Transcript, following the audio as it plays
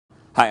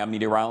Hi, I'm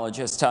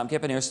meteorologist Tom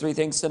Kippen. Here's three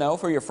things to know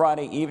for your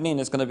Friday evening.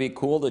 It's going to be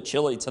cool to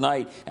chilly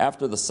tonight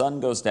after the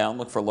sun goes down.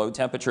 Look for low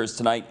temperatures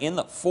tonight in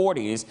the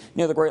 40s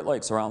near the Great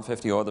Lakes, around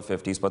 50 or the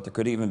 50s, but there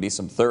could even be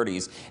some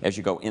 30s as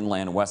you go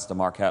inland west of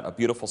Marquette. A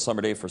beautiful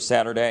summer day for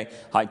Saturday.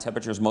 High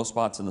temperatures most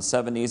spots in the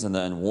 70s, and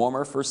then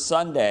warmer for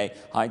Sunday.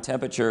 High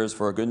temperatures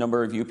for a good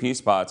number of UP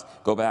spots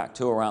go back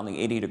to around the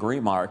 80-degree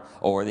mark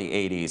or the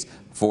 80s.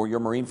 For your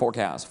marine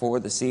forecast for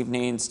this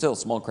evening, still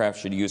small craft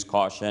should use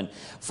caution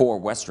for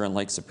western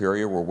Lake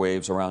Superior, where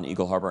waves around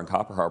Eagle Harbor and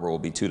Copper Harbor will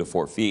be 2 to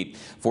 4 feet.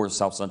 For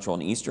south central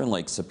and eastern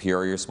Lake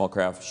Superior, small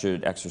craft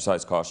should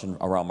exercise caution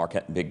around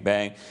Marquette and Big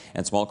Bay,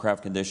 and small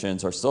craft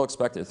conditions are still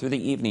expected through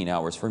the evening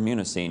hours for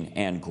Munising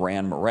and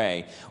Grand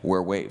Marais,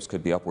 where waves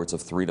could be upwards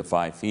of 3 to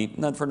 5 feet.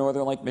 And then for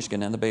northern Lake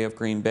Michigan and the Bay of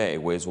Green Bay,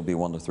 waves will be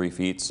 1 to 3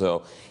 feet.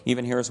 So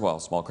even here as well,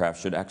 small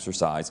craft should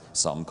exercise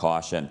some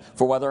caution.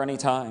 For weather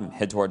anytime,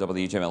 head to our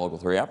WJMN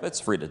Local 3 app. It's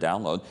free to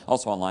download.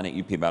 Also online at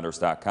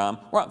upmatters.com.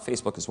 We're on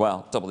Facebook as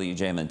well,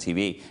 WJMN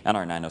TV, and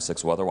our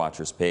 906 Weather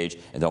Watchers page.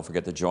 And don't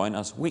forget to join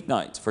us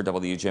weeknights for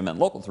WJMN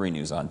Local 3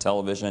 News on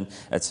television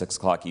at 6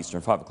 o'clock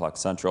Eastern, 5 o'clock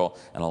Central,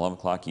 and 11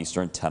 o'clock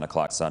Eastern, 10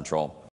 o'clock Central.